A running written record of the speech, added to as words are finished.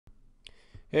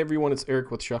Hey everyone, it's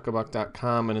Eric with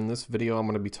Shuckabuck.com, and in this video I'm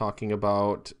going to be talking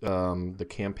about the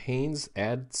campaigns,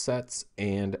 ad sets,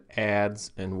 and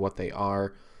ads and what they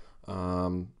are,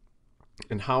 and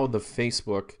how the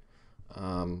Facebook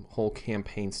whole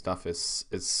campaign stuff is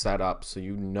set up so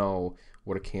you know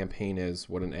what a campaign is,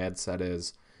 what an ad set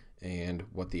is, and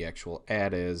what the actual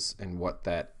ad is and what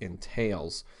that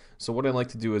entails. So what I like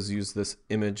to do is use this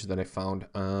image that I found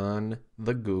on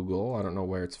the Google. I don't know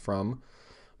where it's from,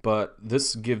 but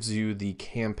this gives you the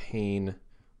campaign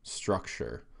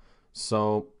structure.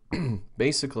 So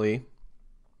basically,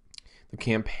 the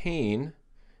campaign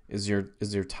is your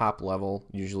top level.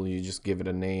 Usually you just give it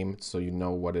a name so you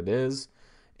know what it is,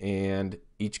 and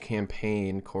each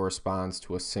campaign corresponds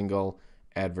to a single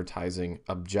advertising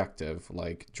objective,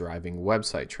 like driving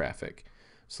website traffic.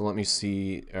 So let me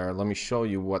show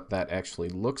you what that actually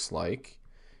looks like.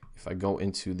 If I go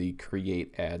into the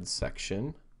create ads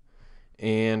section,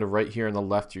 and right here on the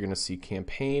left you're going to see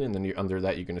campaign, and then under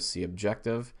that you're going to see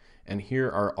objective, and here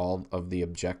are all of the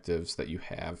objectives that you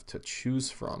have to choose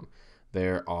from.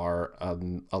 There are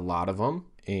a lot of them,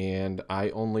 and I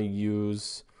only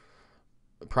use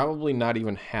probably not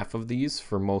even half of these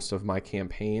for most of my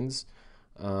campaigns.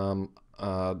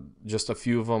 Just a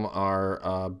few of them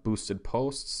are boosted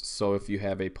posts. So if you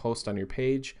have a post on your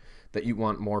page that you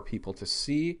want more people to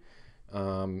see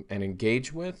and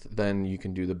engage with, then you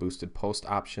can do the boosted post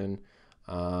option.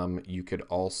 You could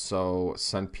also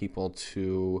send people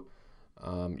to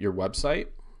your website.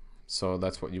 So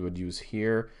that's what you would use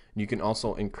here. You can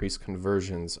also increase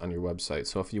conversions on your website.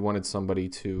 So if you wanted somebody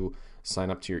to sign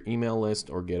up to your email list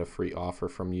or get a free offer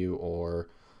from you, or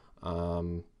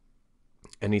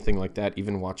anything like that,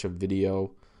 even watch a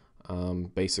video,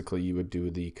 basically you would do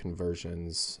the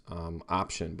conversions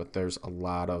option. But there's a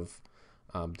lot of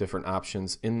different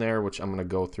options in there, which I'm going to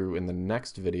go through in the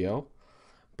next video.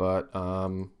 But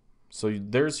so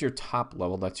there's your top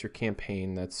level. That's your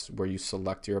campaign. That's where you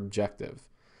select your objective,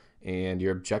 and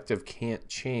your objective can't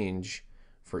change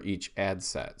for each ad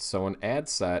set. So an ad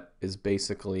set is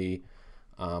basically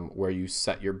where you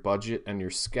set your budget and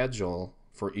your schedule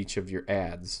for each of your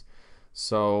ads.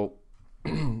 So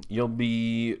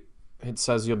it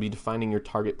says you'll be defining your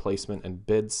target placement and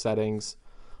bid settings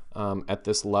at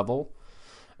this level.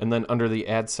 And then under the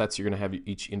ad sets, you're going to have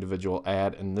each individual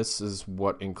ad, and this is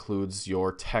what includes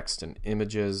your text and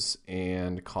images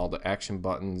and call to action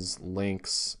buttons,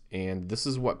 links, and this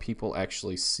is what people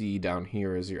actually see down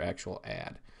here as your actual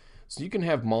ad. So you can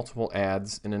have multiple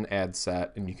ads in an ad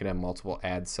set, and you can have multiple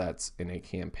ad sets in a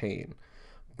campaign.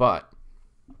 But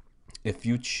if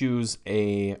you choose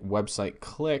a website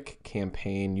click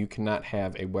campaign, you cannot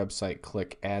have a website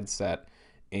click ad set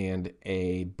and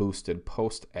a boosted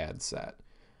post ad set.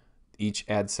 Each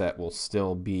ad set will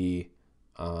still be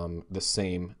the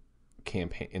same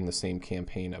campaign, in the same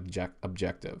campaign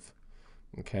objective.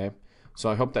 Okay, so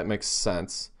I hope that makes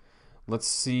sense. Let's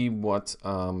see what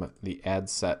the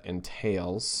ad set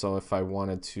entails. So if I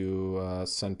wanted to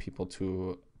send people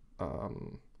to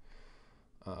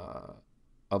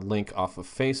a link off of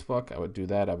Facebook, I would do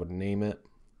that. I would name it,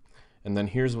 and then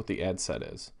here's what the ad set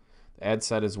is. The ad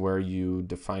set is where you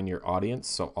define your audience,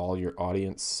 so all your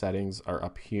audience settings are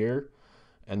up here,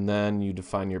 and then you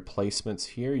define your placements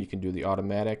here. You can do the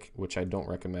automatic, which I don't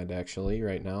recommend actually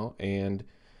right now, and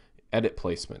edit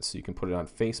placements, so you can put it on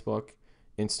Facebook,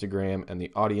 Instagram, and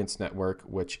the audience network,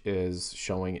 which is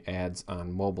showing ads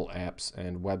on mobile apps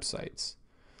and websites.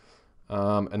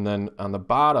 And then on the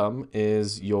bottom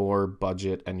is your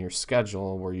budget and your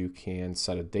schedule, where you can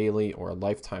set a daily or a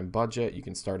lifetime budget. You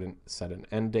can set an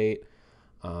end date,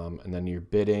 and then your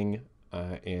bidding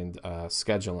and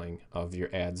scheduling of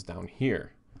your ads down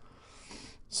here.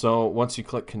 So once you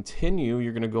click continue,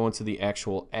 you're going to go into the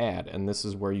actual ad, and this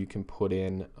is where you can put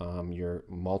in your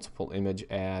multiple image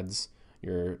ads,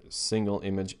 your single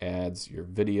image ads, your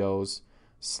videos,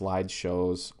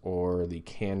 slideshows, or the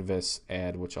canvas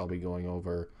ad, which I'll be going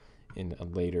over in a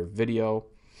later video.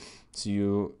 So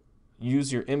you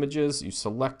use your images, you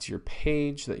select your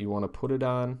page that you want to put it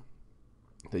on,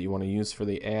 that you want to use for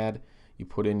the ad, you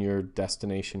put in your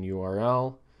destination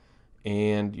URL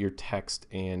and your text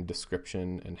and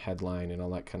description and headline and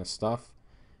all that kind of stuff,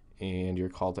 and your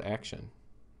call to action.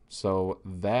 So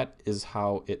that is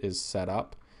how it is set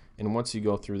up, and once you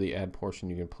go through the ad portion,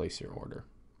 you can place your order.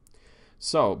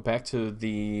 So back to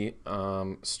the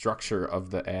structure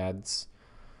of the ads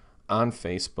on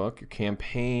Facebook. Your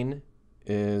campaign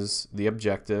is the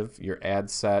objective. Your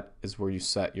ad set is where you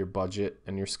set your budget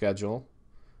and your schedule,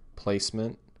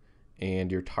 placement,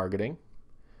 and your targeting.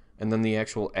 And then the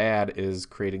actual ad is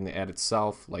creating the ad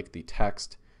itself, like the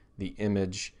text, the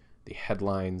image, the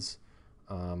headlines,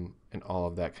 and all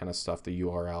of that kind of stuff, the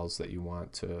URLs that you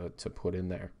want to put in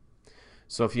there.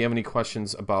 So if you have any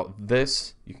questions about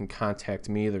this, you can contact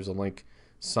me. There's a link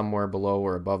somewhere below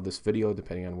or above this video,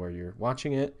 depending on where you're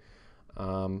watching it.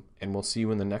 And we'll see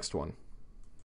you in the next one.